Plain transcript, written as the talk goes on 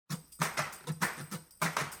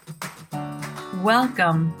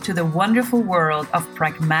Welcome to the wonderful world of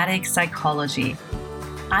pragmatic psychology.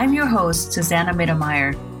 I'm your host, Susanna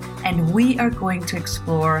Mittermeier, and we are going to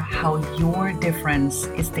explore how your difference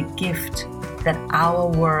is the gift that our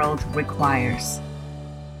world requires.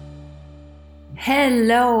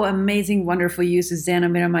 Hello, amazing, wonderful you, Susanna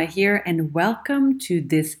Mittermeier here, and welcome to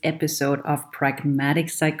this episode of Pragmatic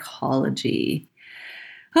Psychology.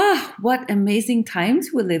 What amazing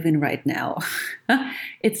times we live in right now.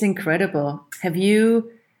 It's incredible. Have you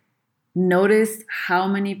noticed how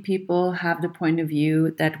many people have the point of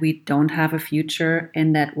view that we don't have a future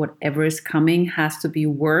and that whatever is coming has to be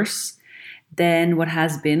worse than what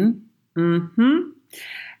has been?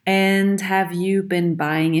 And have you been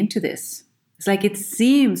buying into this? It's like it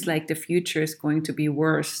seems like the future is going to be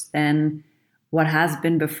worse than what has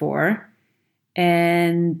been before.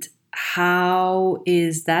 And how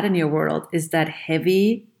is that in your world? Is that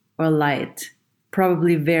heavy or light?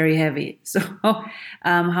 Probably very heavy. So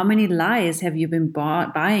how many lies have you been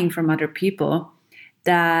buying from other people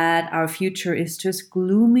that our future is just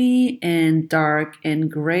gloomy and dark and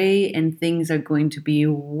gray and things are going to be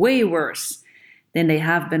way worse than they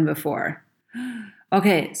have been before?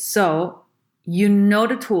 Okay, so you know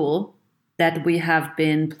the tool that we have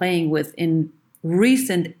been playing with in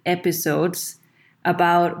recent episodes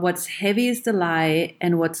about what's heavy is the lie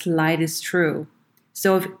and what's light is true.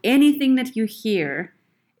 So if anything that you hear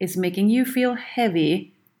is making you feel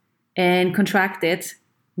heavy and contracted,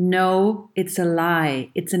 no, it's a lie.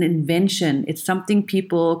 It's an invention. It's something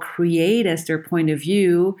people create as their point of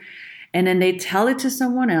view, and then they tell it to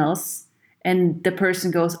someone else, and the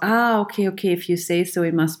person goes, okay, if you say so,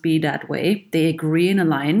 it must be that way. They agree and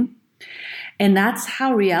align. And that's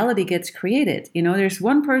how reality gets created. You know, there's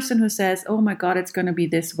one person who says, oh my God, it's going to be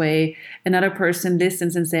this way. Another person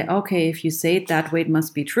listens and say, okay, if you say it that way, it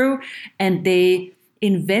must be true. And they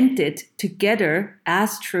invent it together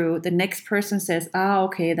as true. The next person says,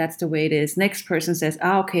 okay, that's the way it is. Next person says,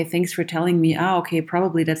 okay, thanks for telling me. Okay,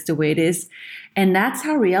 probably that's the way it is. And that's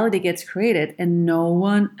how reality gets created. And no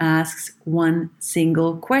one asks one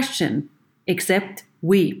single question except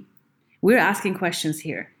we. We're asking questions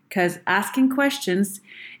here. Because asking questions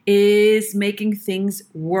is making things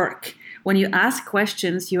work. When you ask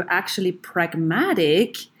questions, you're actually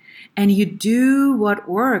pragmatic and you do what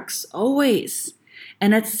works always.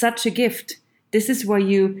 And that's such a gift. This is where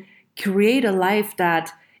you create a life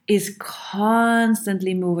that is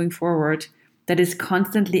constantly moving forward, that is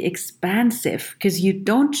constantly expansive, because you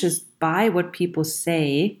don't just buy what people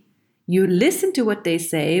say. You listen to what they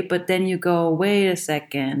say, but then you go, wait a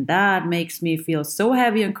second, that makes me feel so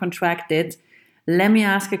heavy and contracted. Let me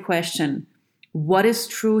ask a question. What is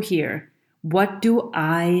true here? What do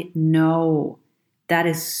I know? That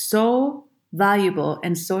is so valuable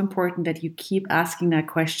and so important that you keep asking that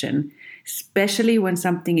question, especially when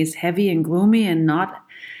something is heavy and gloomy and not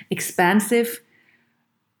expansive.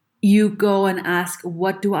 You go and ask,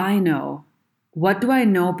 what do I know? What do I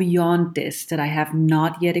know beyond this that I have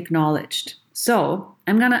not yet acknowledged? So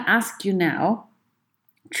I'm going to ask you now,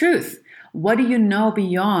 truth. What do you know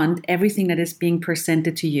beyond everything that is being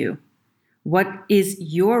presented to you? What is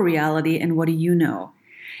your reality and what do you know?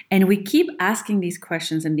 And we keep asking these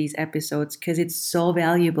questions in these episodes because it's so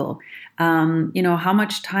valuable. How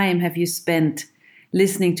much time have you spent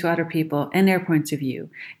listening to other people and their points of view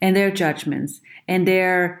and their judgments and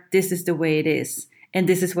this is the way it is. And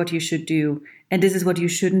this is what you should do. And this is what you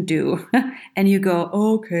shouldn't do. And you go,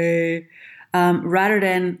 okay. Rather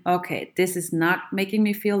than, okay, this is not making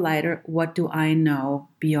me feel lighter. What do I know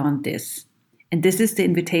beyond this? And this is the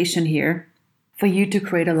invitation here for you to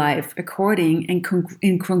create a life according and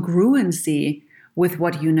in congruency with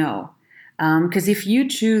what you know. Because if you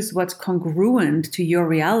choose what's congruent to your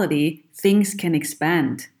reality, things can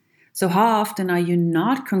expand. So how often are you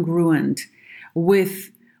not congruent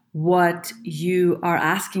with what you are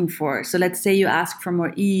asking for? So let's say you ask for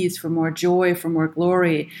more ease, for more joy, for more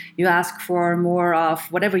glory. You ask for more of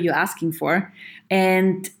whatever you're asking for.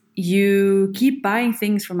 And you keep buying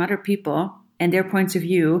things from other people and their points of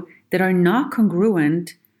view that are not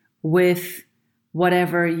congruent with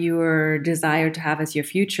whatever your desire to have as your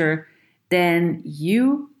future. Then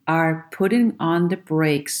you are putting on the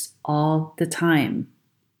brakes all the time.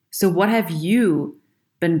 So what have you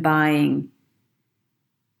been buying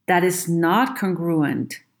that is not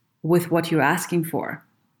congruent with what you're asking for?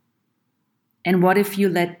 And what if you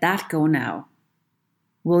let that go now?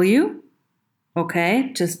 Will you?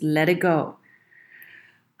 Okay, just let it go.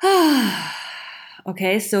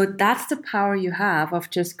 Okay, so that's the power you have of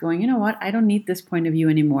just going, you know what? I don't need this point of view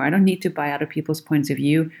anymore. I don't need to buy other people's points of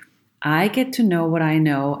view. I get to know what I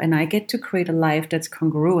know, and I get to create a life that's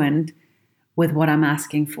congruent with what I'm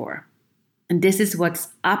asking for. And this is what's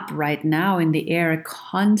up right now in the air, a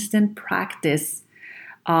constant practice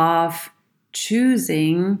of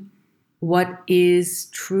choosing what is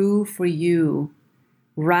true for you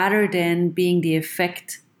rather than being the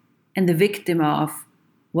effect and the victim of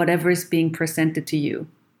whatever is being presented to you.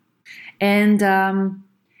 And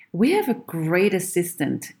we have a great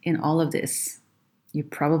assistant in all of this. You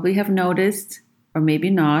probably have noticed, or maybe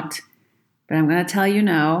not, but I'm going to tell you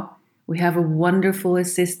now, we have a wonderful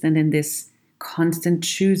assistant in this constant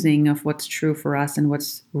choosing of what's true for us and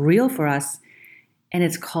what's real for us, and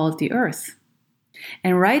it's called the earth.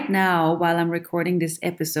 And right now, while I'm recording this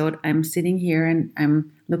episode, I'm sitting here and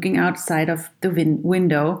I'm looking outside of the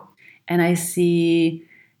window, and I see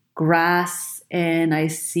grass and I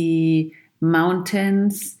see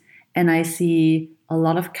mountains and I see a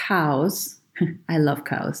lot of cows. I love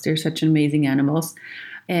cows. They're such amazing animals.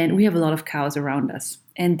 And we have a lot of cows around us.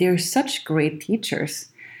 And they're such great teachers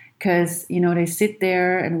because, they sit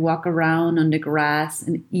there and walk around on the grass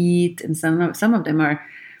and eat. And some of them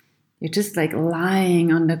you're just like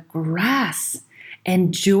lying on the grass,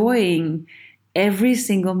 enjoying every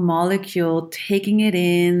single molecule, taking it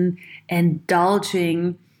in,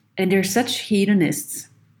 indulging. And they're such hedonists.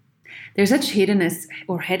 They're such hedonists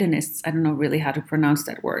or hedonists. I don't know really how to pronounce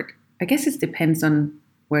that word. I guess it depends on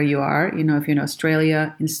where you are. If you're in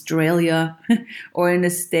Australia, or in the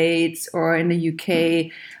States, or in the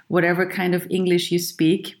UK, whatever kind of English you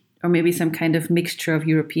speak, or maybe some kind of mixture of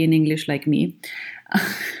European English like me,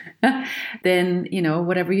 then,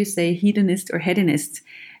 whatever you say, hedonist or hedonist.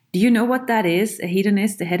 Do you know what that is? A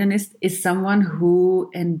hedonist is someone who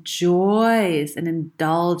enjoys and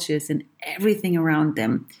indulges in everything around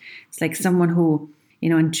them. It's like someone who,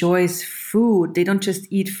 enjoys food. They don't just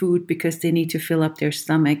eat food because they need to fill up their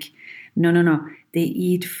stomach. No. They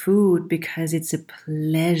eat food because it's a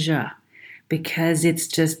pleasure, because it's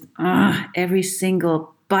just, every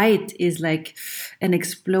single bite is like an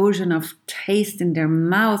explosion of taste in their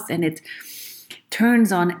mouth, and it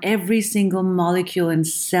turns on every single molecule and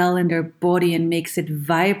cell in their body and makes it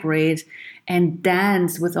vibrate and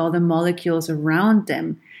dance with all the molecules around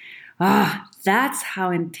them. That's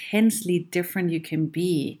how intensely different you can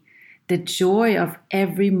be. The joy of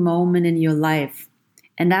every moment in your life.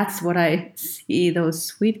 And that's what I see those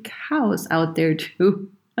sweet cows out there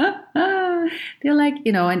do. They're like,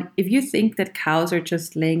 and if you think that cows are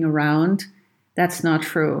just laying around, that's not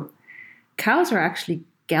true. Cows are actually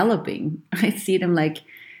galloping. I see them like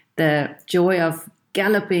the joy of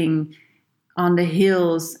galloping on the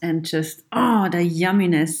hills and just, the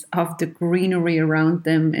yumminess of the greenery around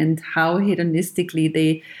them and how hedonistically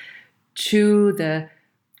they chew the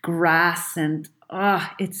grass. And,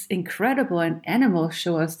 it's incredible. And animals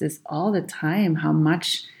show us this all the time, how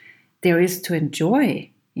much there is to enjoy,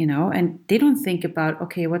 and they don't think about,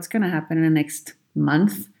 okay, what's going to happen in the next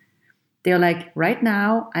month? They're like, right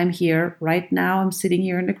now I'm here, right now I'm sitting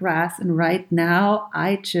here in the grass, and right now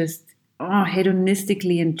I just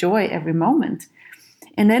hedonistically enjoy every moment.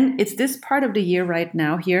 And then it's this part of the year right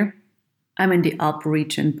now here. I'm in the Alp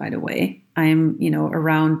region, by the way. I'm,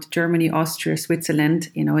 around Germany, Austria, Switzerland,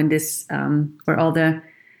 in this, where all the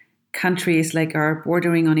countries like are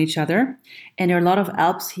bordering on each other. And there are a lot of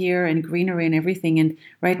Alps here and greenery and everything. And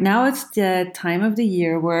right now it's the time of the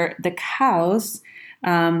year where the cows,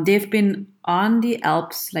 they've been on the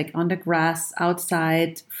Alps, like on the grass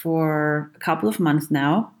outside for a couple of months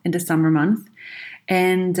now in the summer month.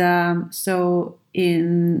 And so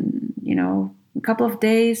in, a couple of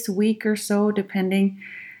days, a week or so, depending,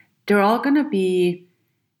 they're all going to be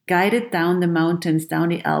guided down the mountains, down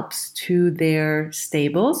the Alps to their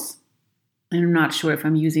stables. And I'm not sure if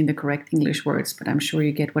I'm using the correct English words, but I'm sure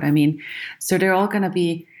you get what I mean. So they're all going to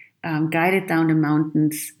be guided down the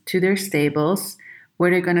mountains to their stables, where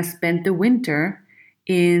they're going to spend the winter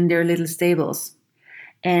in their little stables.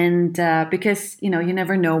 And because, you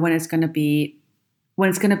never know when it's going to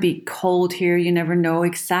be cold here. You never know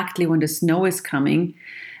exactly when the snow is coming.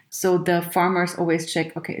 So the farmers always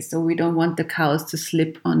check, okay, so we don't want the cows to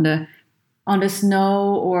slip on the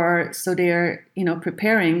snow, or so they're,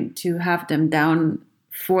 preparing to have them down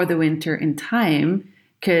for the winter in time,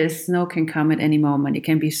 because snow can come at any moment. It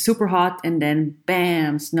can be super hot and then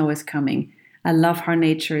bam, snow is coming. I love how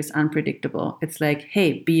nature is unpredictable. It's like,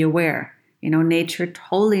 hey, be aware. Nature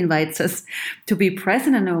totally invites us to be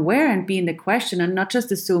present and aware and be in the question and not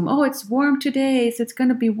just assume, it's warm today, so it's going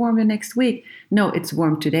to be warm the next week. No, it's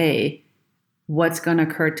warm today. What's going to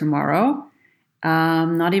occur tomorrow?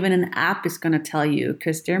 Not even an app is going to tell you,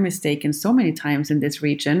 because they're mistaken so many times in this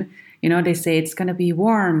region. They say it's going to be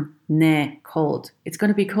warm. Nah, cold. It's going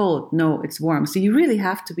to be cold. No, it's warm. So you really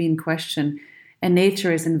have to be in question. And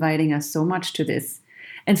nature is inviting us so much to this.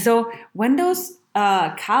 And so when those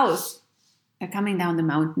cows are coming down the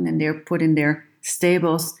mountain and they're put in their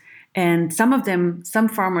stables, and some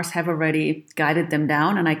farmers have already guided them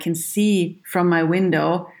down, and I can see from my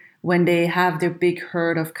window when they have their big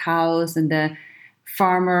herd of cows and the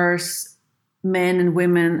farmers, men and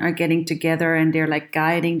women, are getting together and they're like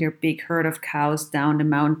guiding their big herd of cows down the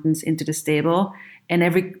mountains into the stable. And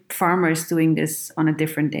every farmer is doing this on a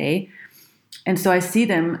different day. And so I see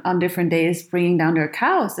them on different days bringing down their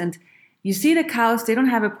cows. And you see the cows, they don't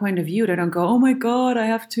have a point of view. They don't go, oh my God, I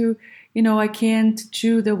have to, I can't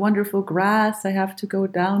chew the wonderful grass. I have to go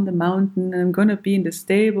down the mountain and I'm going to be in the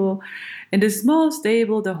stable, in the small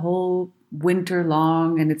stable the whole winter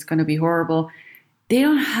long, and it's going to be horrible. They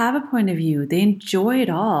don't have a point of view. They enjoy it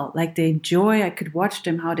all. Like I could watch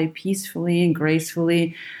them how they peacefully and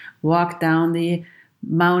gracefully walk down the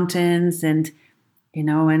mountains and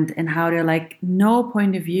how they're like, no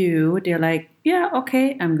point of view. They're like, yeah,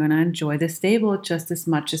 okay, I'm going to enjoy the stable just as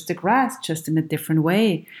much as the grass, just in a different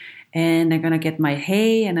way. And I'm going to get my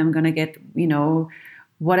hay and I'm going to get,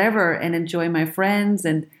 whatever, and enjoy my friends.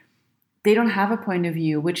 And they don't have a point of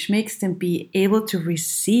view, which makes them be able to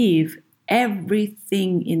receive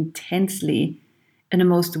everything intensely in a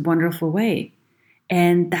most wonderful way.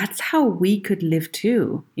 And that's how we could live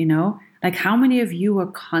too, Like, how many of you are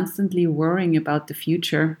constantly worrying about the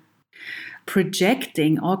future,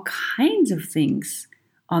 projecting all kinds of things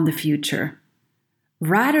on the future,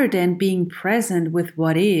 rather than being present with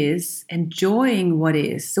what is, enjoying what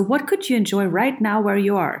is? So what could you enjoy right now where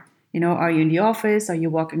you are? Are you in the office? Are you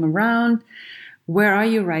walking around? Where are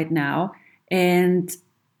you right now? And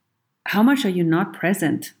how much are you not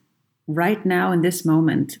present right now in this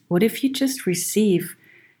moment? What if you just receive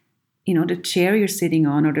the chair you're sitting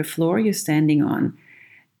on or the floor you're standing on,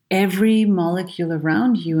 every molecule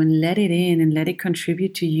around you, and let it in and let it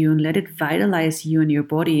contribute to you and let it vitalize you and your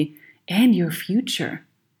body and your future?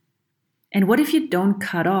 And what if you don't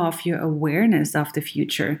cut off your awareness of the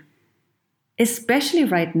future? Especially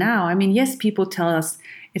right now. I mean, yes, people tell us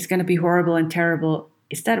it's going to be horrible and terrible.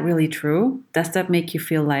 Is that really true? Does that make you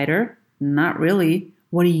feel lighter? Not really.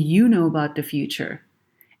 What do you know about the future?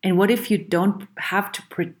 And what if you don't have to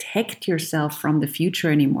protect yourself from the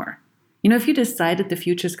future anymore? If you decided the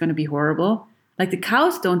future is going to be horrible, like the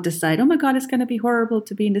cows don't decide, oh my God, it's going to be horrible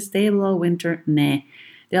to be in the stable all winter. Nah.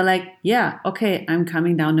 They're like, yeah, okay, I'm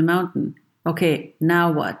coming down the mountain. Okay,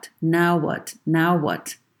 now what? Now what? Now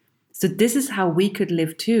what? So this is how we could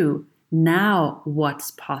live too. Now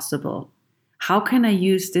what's possible? How can I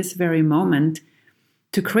use this very moment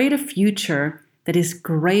to create a future that is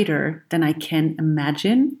greater than I can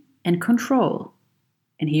imagine and control?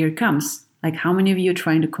 And here it comes. Like, how many of you are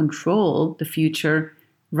trying to control the future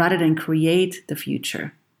rather than create the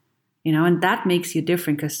future? And that makes you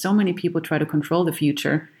different, because so many people try to control the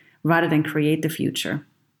future rather than create the future.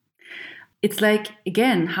 It's like,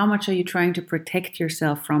 again, how much are you trying to protect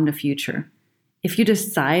yourself from the future? If you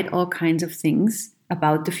decide all kinds of things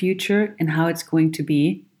about the future and how it's going to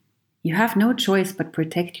be, you have no choice but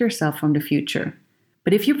protect yourself from the future.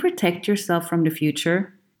 But if you protect yourself from the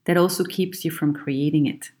future, that also keeps you from creating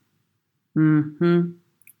it.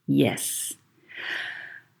 Yes.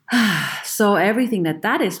 So everything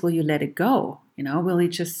that is, will you let it go? Will you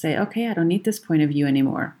just say, okay, I don't need this point of view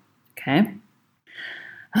anymore? Okay.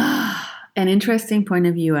 An interesting point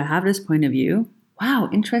of view. I have this point of view. Wow,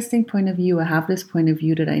 interesting point of view. I have this point of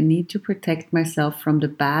view that I need to protect myself from the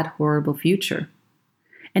bad, horrible future.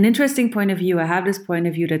 An interesting point of view. I have this point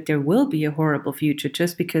of view that there will be a horrible future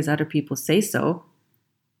just because other people say so.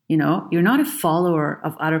 You're not a follower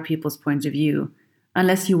of other people's points of view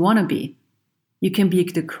unless you want to be. You can be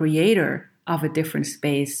the creator of a different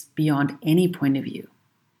space beyond any point of view.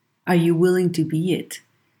 Are you willing to be it?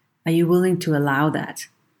 Are you willing to allow that?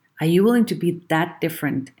 Are you willing to be that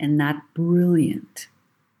different and that brilliant?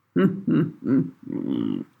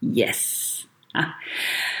 Yes.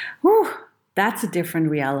 Whew, that's a different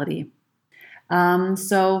reality.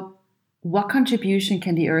 So what contribution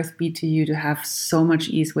can the earth be to you to have so much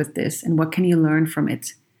ease with this? And what can you learn from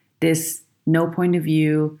it? This no point of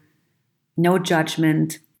view, no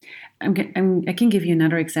judgment. I can give you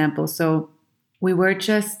another example. So we were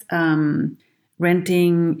just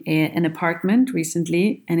renting an apartment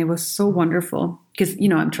recently, and it was so wonderful because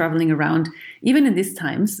I'm traveling around even in these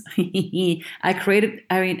times. I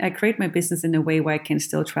create my business in a way where I can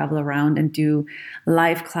still travel around and do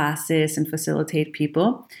live classes and facilitate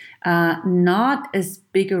people. Not as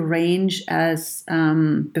big a range as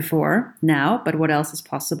before now, but what else is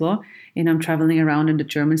possible? I'm traveling around in the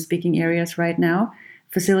German speaking areas right now,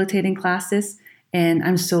 facilitating classes. And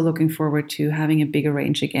I'm so looking forward to having a bigger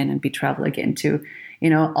range again and be travel again to,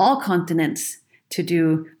 all continents to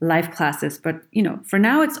do live classes. But, for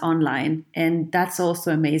now it's online, and that's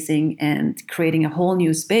also amazing and creating a whole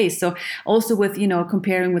new space. So also with,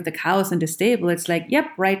 comparing with the cows and the stable, it's like, yep,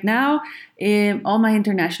 right now, all my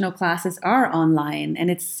international classes are online,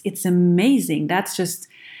 and it's amazing. That's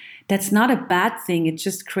not a bad thing. It's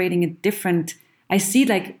just creating a different, I see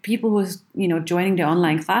like people who's, joining the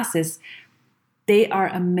online classes, they are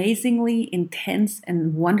amazingly intense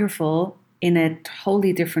and wonderful in a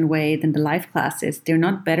totally different way than the live classes. They're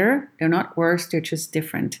not better, they're not worse, they're just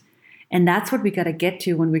different. And that's what we got to get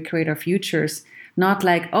to when we create our futures. Not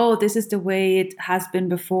like, oh, this is the way it has been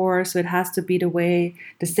before, so it has to be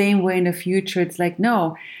the same way in the future. It's like,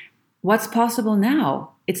 no, what's possible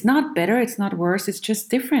now? It's not better, it's not worse, it's just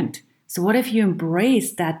different. So what if you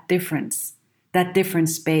embrace that difference, that different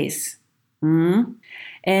space?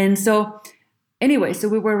 And so anyway, so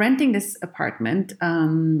we were renting this apartment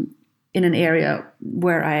in an area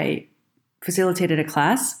where I facilitated a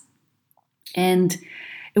class, and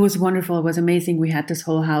it was wonderful. It was amazing. We had this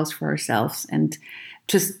whole house for ourselves and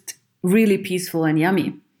just really peaceful and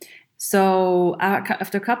yummy. So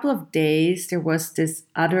after a couple of days, there was this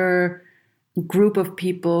other group of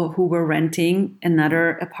people who were renting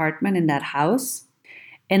another apartment in that house.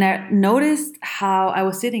 And I noticed how I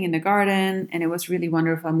was sitting in the garden, and it was really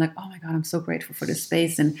wonderful. I'm like, oh my God, I'm so grateful for this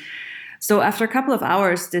space. And so after a couple of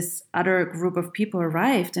hours, this other group of people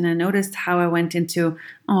arrived, and I noticed how I went into,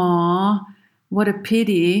 aw, what a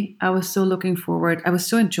pity. I was so looking forward. I was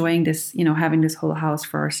so enjoying this, having this whole house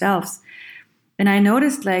for ourselves. And I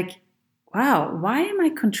noticed like, wow, why am I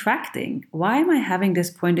contracting? Why am I having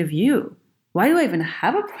this point of view? Why do I even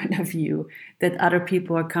have a point of view that other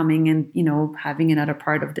people are coming and, having another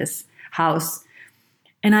part of this house?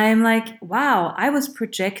 And I am like, wow, I was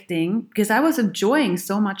projecting because I was enjoying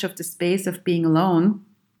so much of the space of being alone.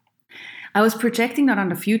 I was projecting that on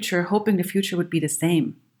the future, hoping the future would be the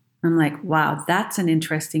same. I'm like, wow, that's an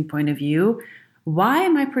interesting point of view. Why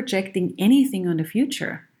am I projecting anything on the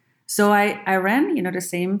future? So I ran, the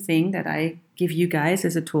same thing that I give you guys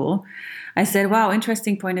as a tool. I said, wow,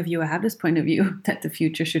 interesting point of view. I have this point of view that the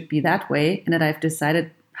future should be that way, and that I've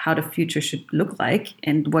decided how the future should look like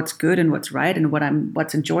and what's good and what's right and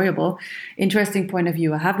what's enjoyable. Interesting point of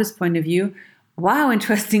view. I have this point of view. Wow,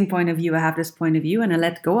 interesting point of view. I have this point of view, and I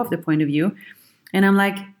let go of the point of view. And I'm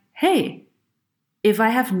like, hey, if I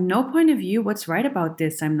have no point of view, what's right about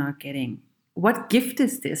this I'm not getting? What gift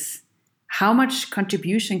is this? How much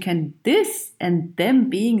contribution can this and them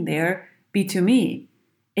being there be to me?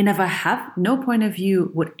 And if I have no point of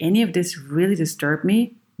view, would any of this really disturb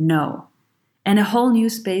me? No. And a whole new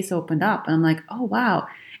space opened up. And I'm like, oh, wow.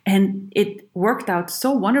 And it worked out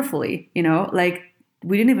so wonderfully, like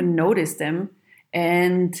we didn't even notice them.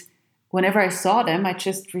 And whenever I saw them, I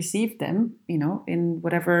just received them, in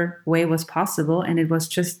whatever way was possible. And it was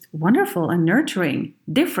just wonderful and nurturing,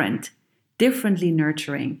 differently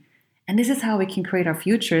nurturing. And this is how we can create our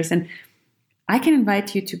futures. And I can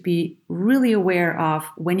invite you to be really aware of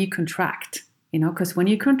when you contract, because when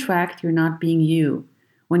you contract, you're not being you.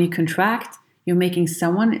 When you contract, you're making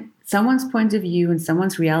someone's point of view and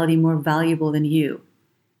someone's reality more valuable than you.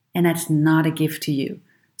 And that's not a gift to you.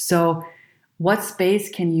 So what space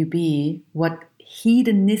can you be? What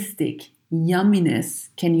hedonistic yumminess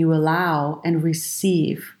can you allow and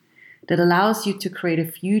receive that allows you to create a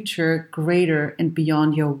future greater and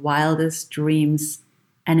beyond your wildest dreams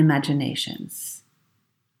and imaginations?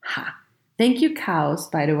 Ha! Thank you, cows,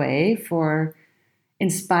 by the way, for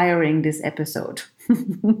inspiring this episode.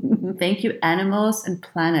 Thank you, animals and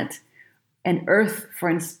planet and earth, for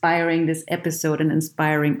inspiring this episode and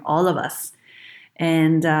inspiring all of us.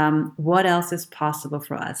 And what else is possible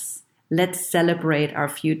for us? Let's celebrate our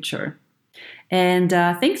future. And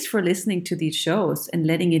thanks for listening to these shows and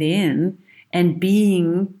letting it in and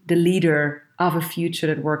being the leader of a future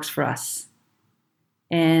that works for us.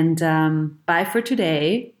 And bye for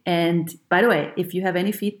today. And by the way, if you have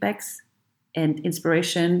any feedbacks and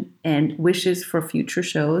inspiration and wishes for future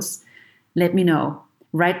shows, let me know.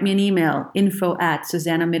 Write me an email,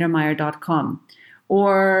 info@susannahmittermeier.com,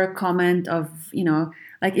 or comment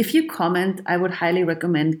if you comment, I would highly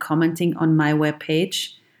recommend commenting on my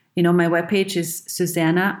webpage. My webpage is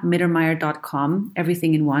susannamittermeier.com,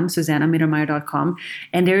 everything in one, susannamittermeier.com.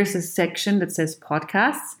 And there is a section that says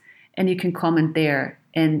podcasts, and you can comment there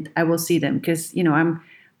and I will see them because,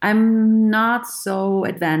 I'm not so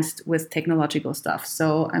advanced with technological stuff.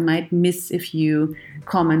 So I might miss if you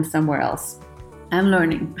comment somewhere else. I'm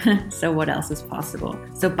learning. So what else is possible?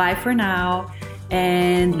 So bye for now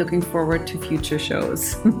and looking forward to future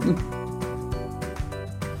shows.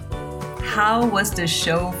 How was the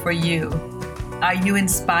show for you? Are you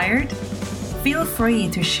inspired? Feel free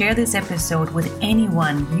to share this episode with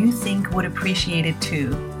anyone you think would appreciate it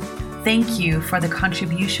too. Thank you for the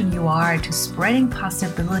contribution you are to spreading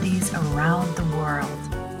possibilities around the world.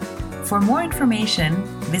 For more information,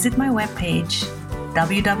 visit my webpage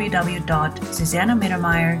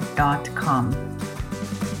www.susannamittermeier.com.